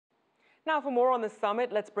Now, for more on the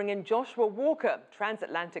summit, let's bring in Joshua Walker,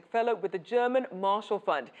 Transatlantic Fellow with the German Marshall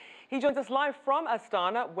Fund. He joins us live from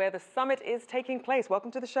Astana, where the summit is taking place.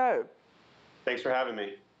 Welcome to the show. Thanks for having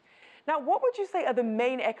me. Now, what would you say are the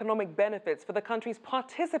main economic benefits for the countries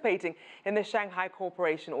participating in the Shanghai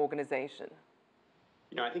Cooperation Organization?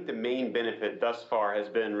 I think the main benefit thus far has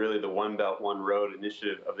been really the One Belt, One Road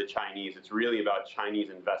initiative of the Chinese. It's really about Chinese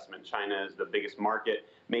investment. China is the biggest market,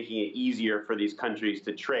 making it easier for these countries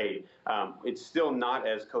to trade. It's still not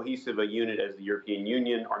as cohesive a unit as the European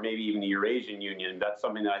Union or maybe even the Eurasian Union. That's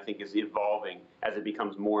something that I think is evolving as it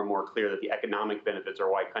becomes more and more clear that the economic benefits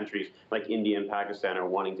are why countries like India and Pakistan are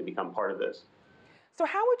wanting to become part of this. So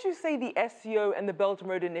how would you say the SCO and the Belt and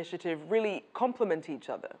Road Initiative really complement each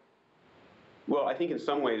other? Well, I think in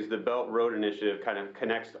some ways the Belt Road Initiative kind of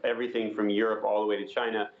connects everything from Europe all the way to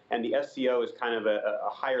China, and the SCO is kind of a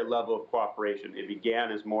higher level of cooperation. It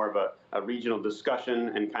began as more of a regional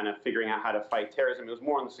discussion and kind of figuring out how to fight terrorism. It was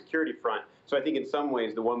more on the security front. So I think in some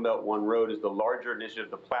ways the One Belt, One Road is the larger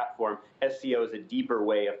initiative, the platform. SCO is a deeper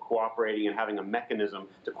way of cooperating and having a mechanism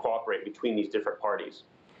to cooperate between these different parties.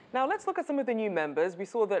 Now, let's look at some of the new members. We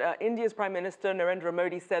saw that India's Prime Minister, Narendra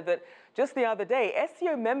Modi, said that just the other day,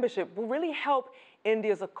 SCO membership will really help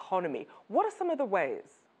India's economy. What are some of the ways?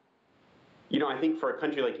 I think for a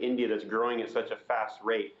country like India that's growing at such a fast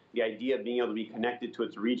rate, the idea of being able to be connected to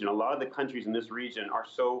its region, a lot of the countries in this region are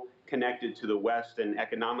so connected to the West and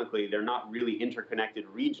economically, they're not really interconnected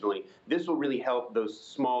regionally. This will really help those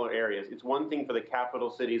smaller areas. It's one thing for the capital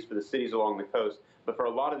cities, for the cities along the coast, but for a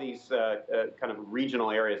lot of these kind of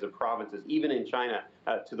regional areas of provinces, even in China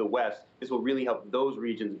to the west, this will really help those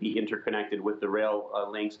regions be interconnected with the rail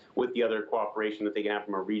links, with the other cooperation that they can have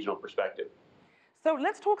from a regional perspective. So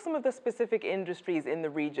let's talk some of the specific industries in the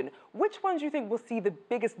region. Which ones do you think will see the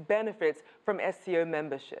biggest benefits from SCO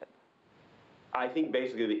membership? I think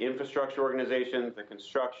basically the infrastructure organizations, the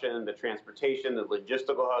construction, the transportation, the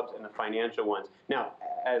logistical hubs, and the financial ones. Now,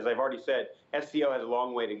 as I've already said, SCO has a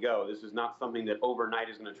long way to go. This is not something that overnight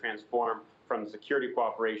is going to transform from security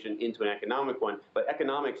cooperation into an economic one, but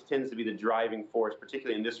economics tends to be the driving force,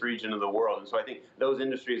 particularly in this region of the world. And so I think those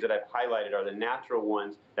industries that I've highlighted are the natural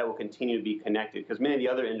ones that will continue to be connected, because many of the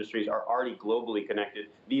other industries are already globally connected.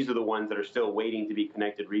 These are the ones that are still waiting to be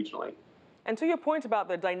connected regionally. And to your point about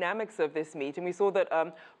the dynamics of this meeting, we saw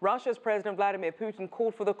that Russia's President Vladimir Putin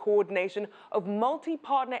called for the coordination of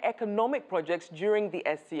multi-partner economic projects during the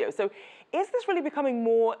SCO. So is this really becoming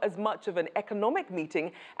more as much of an economic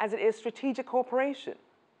meeting as it is strategic cooperation?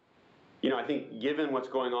 I think given what's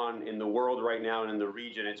going on in the world right now and in the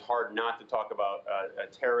region, it's hard not to talk about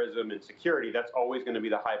terrorism and security. That's always going to be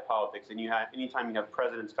the high politics. And anytime you have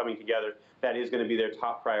presidents coming together, that is going to be their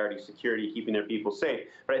top priority, security, keeping their people safe.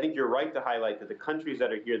 But I think you're right to highlight that the countries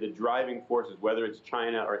that are here, the driving forces, whether it's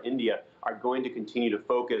China or India, are going to continue to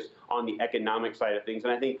focus on the economic side of things.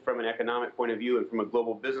 And I think from an economic point of view and from a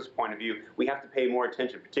global business point of view, we have to pay more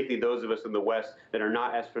attention, particularly those of us in the West that are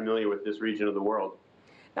not as familiar with this region of the world.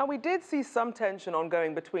 Now, we did see some tension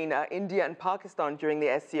ongoing between India and Pakistan during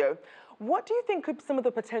the SCO. What do you think could some of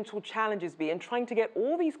the potential challenges be in trying to get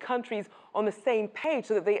all these countries on the same page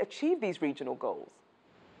so that they achieve these regional goals?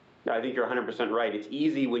 I think you're 100% right. It's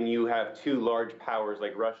easy when you have two large powers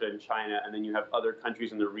like Russia and China, and then you have other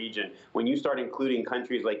countries in the region. When you start including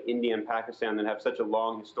countries like India and Pakistan that have such a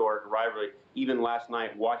long historic rivalry, even last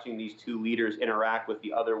night watching these two leaders interact with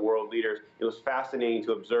the other world leaders, it was fascinating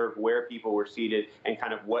to observe where people were seated and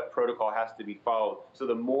kind of what protocol has to be followed. So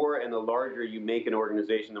the more and the larger you make an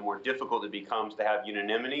organization, the more difficult it becomes to have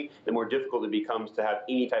unanimity, the more difficult it becomes to have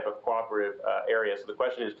any type of cooperative area. So the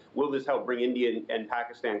question is, will this help bring India and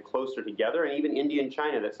Pakistan closer together, and even India and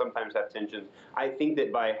China that sometimes have tensions? I think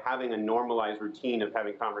that by having a normalized routine of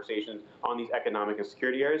having conversations on these economic and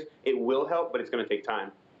security areas, it will help, but it's going to take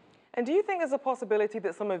time. And do you think there's a possibility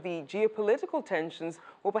that some of the geopolitical tensions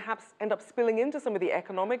will perhaps end up spilling into some of the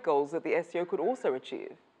economic goals that the SCO could also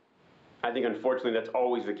achieve? I think, unfortunately, that's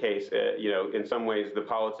always the case. In some ways, the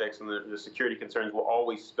politics and the security concerns will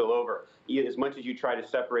always spill over. As much as you try to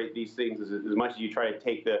separate these things, as much as you try to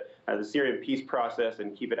take the Syrian peace process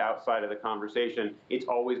and keep it outside of the conversation, it's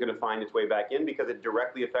always going to find its way back in because it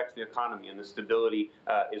directly affects the economy, and the stability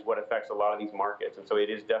is what affects a lot of these markets. And so it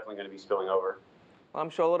is definitely going to be spilling over. Well,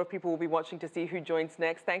 I'm sure a lot of people will be watching to see who joins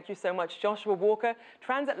next. Thank you so much, Joshua Walker,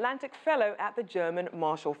 Transatlantic Fellow at the German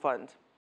Marshall Fund.